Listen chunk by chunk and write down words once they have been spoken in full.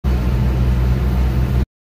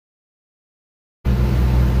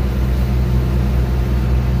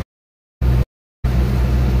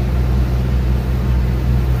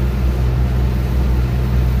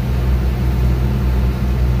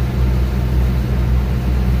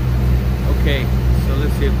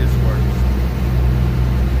see if this works.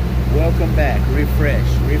 Welcome back. Refresh.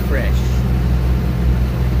 Refresh.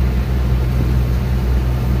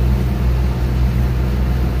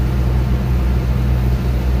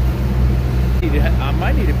 I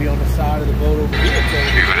might need to be on the side of the boat over here.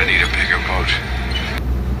 You're gonna need a bigger boat.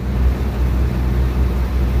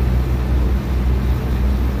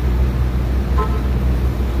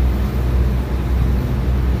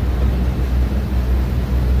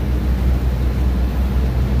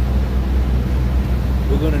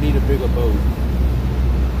 We're gonna need a bigger boat.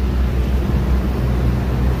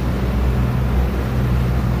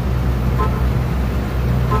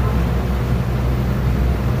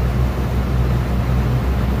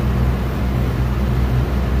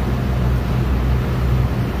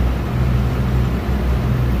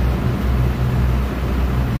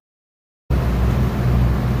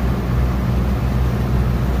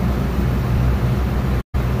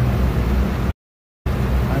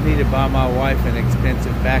 Buy my wife an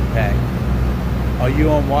expensive backpack. Are you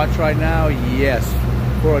on watch right now? Yes,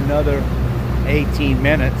 for another 18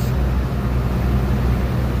 minutes.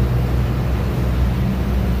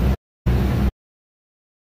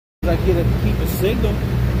 I get to keep a signal.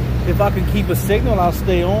 If I can keep a signal, I'll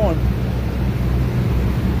stay on.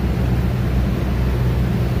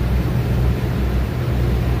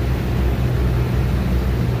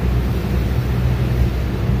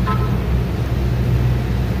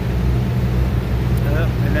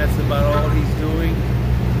 And that's about all he's doing.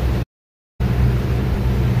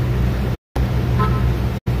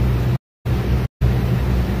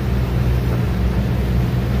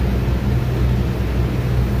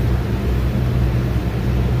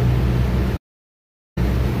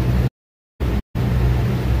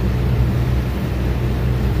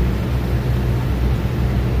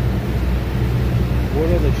 What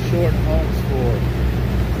are the short honks for?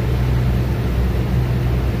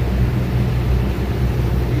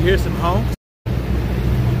 You hear some honks?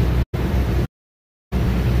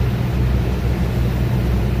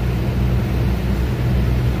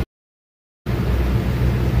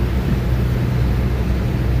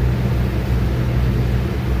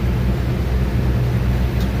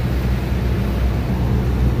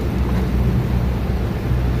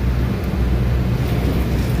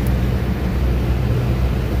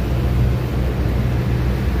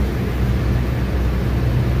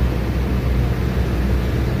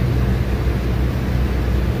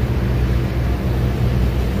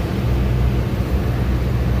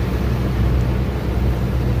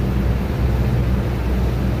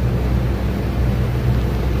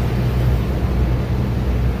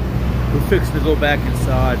 We're fixing to go back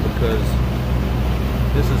inside because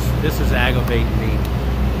this is aggravating me.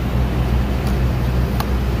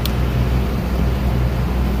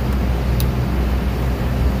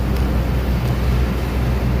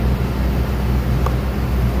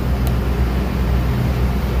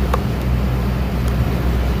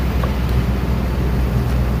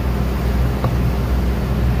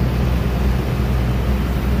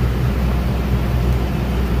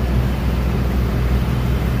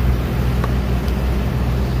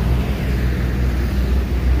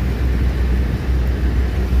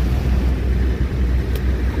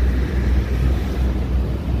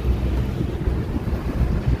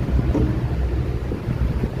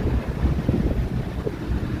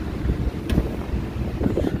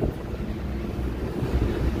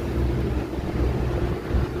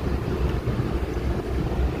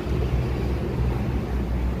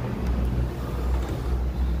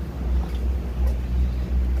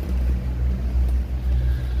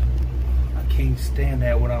 Can't stand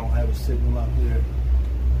that when I don't have a signal out there.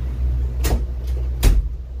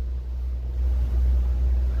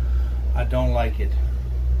 I don't like it.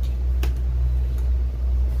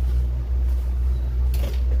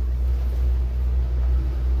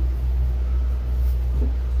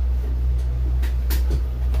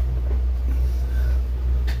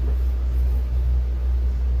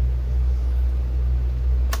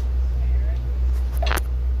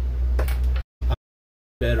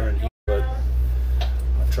 Better in here, but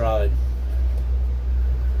I tried.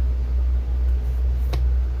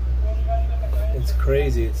 It's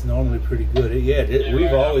crazy. It's normally pretty good.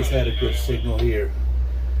 We've always had a good signal here,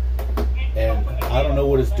 and I don't know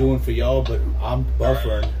what it's doing for y'all, but I'm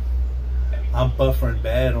buffering. I'm buffering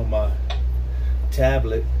bad on my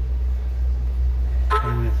tablet,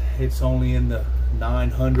 and it's only in the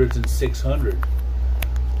 900s and 600,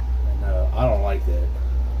 and I don't like that.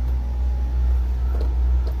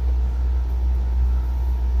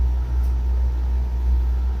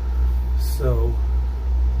 So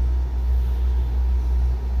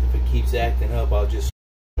if it keeps acting up, I'll just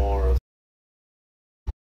tomorrow.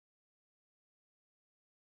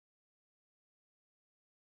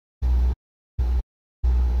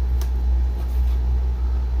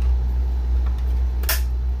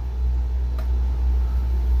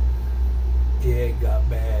 Yeah, it got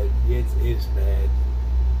bad. It's bad.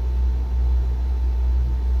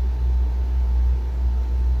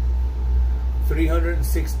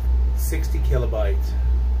 $360 kilobytes.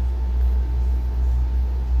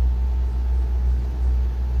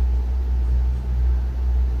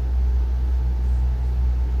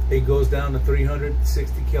 It goes down to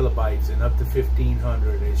 360 kilobytes and up to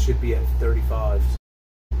 1500. It should be at 35.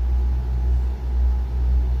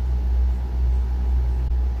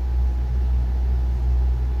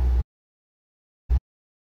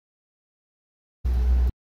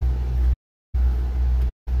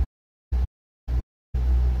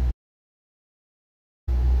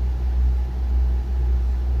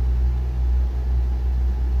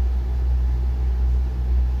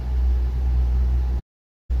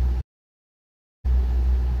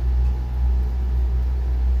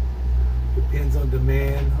 Depends on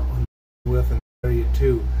demand on with an area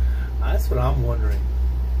too. That's what I'm wondering.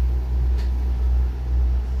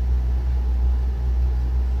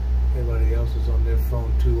 Everybody else is on their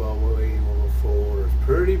phone too while we're waiting for orders.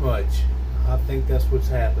 Pretty much. I think that's what's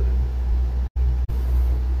happening.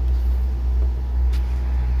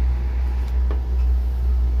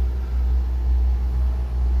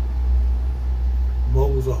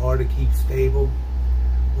 Mobiles are hard to keep stable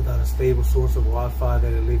without a stable source of Wi-Fi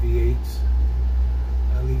that alleviates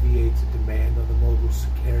the demand on the mobile's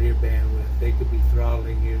carrier bandwidth. They could be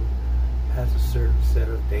throttling you past a certain set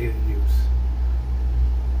of data use.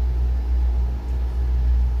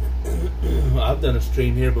 I've done a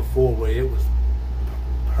stream here before where it was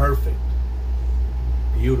perfect,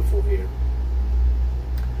 beautiful here,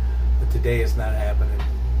 but today it's not happening.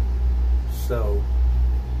 So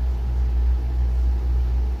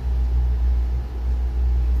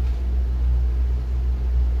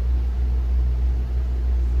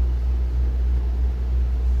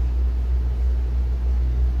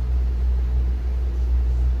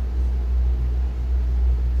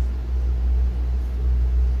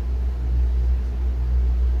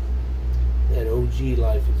OG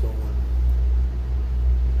life is on.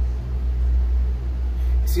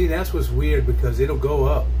 See, that's what's weird, because it'll go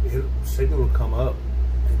up, signal will come up,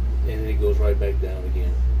 and then it goes right back down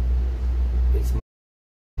again.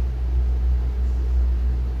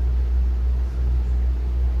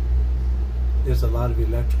 There's a lot of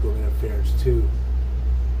electrical interference too.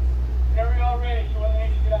 Are we all ready? So when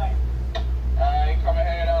next guy? Come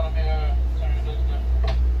ahead out of here.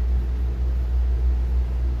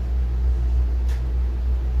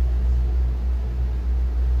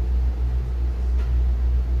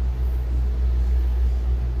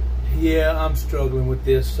 Yeah, I'm struggling with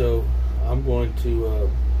this, so I'm going to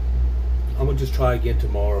just try again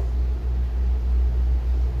tomorrow.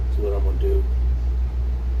 That's what I'm gonna do.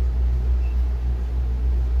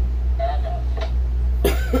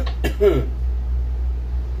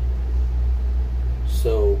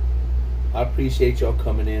 So I appreciate y'all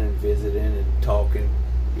coming in and visiting and talking,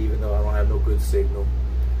 even though I don't have no good signal.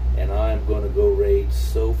 And I am going to go raid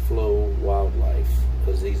SoFlo Wildlife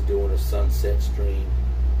because he's doing a sunset stream.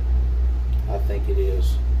 I think it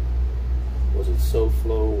is. Was it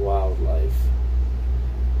SoFlo Wildlife?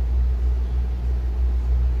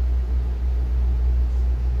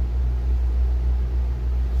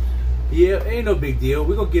 Yeah, ain't no big deal.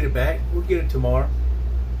 We're gonna get it back. We'll get it tomorrow.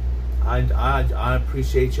 I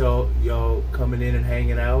appreciate y'all coming in and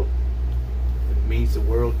hanging out. It means the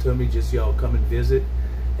world to me. Just y'all come and visit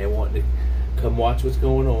and wanting to come watch what's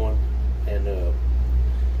going on. And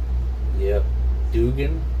yep,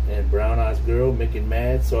 Dugan and Brown Eyes Girl, Mick and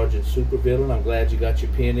Mad, Sergeant Supervillain. I'm glad you got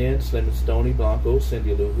your pin in. Slim and Stony, Blanco,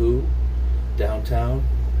 Cindy Lou Who, Downtown.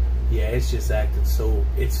 Yeah, it's just acting so.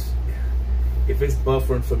 If it's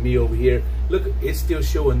buffering for me over here, look, it's still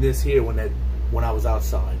showing this here when I was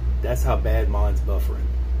outside. That's how bad mine's buffering.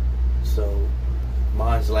 So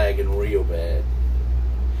mine's lagging real bad.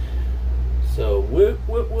 So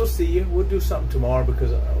we'll see you. We'll do something tomorrow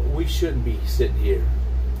because we shouldn't be sitting here.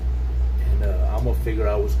 And I'm gonna figure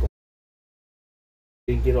out what's going on.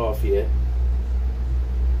 Didn't get off yet.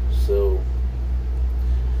 So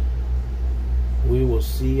we will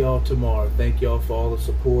see y'all tomorrow. Thank y'all for all the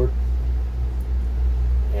support.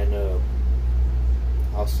 And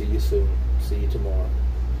I'll see you soon. See you tomorrow.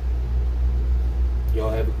 Y'all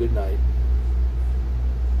have a good night.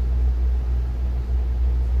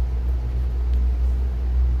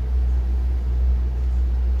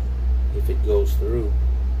 If it goes through.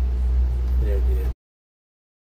 There it is.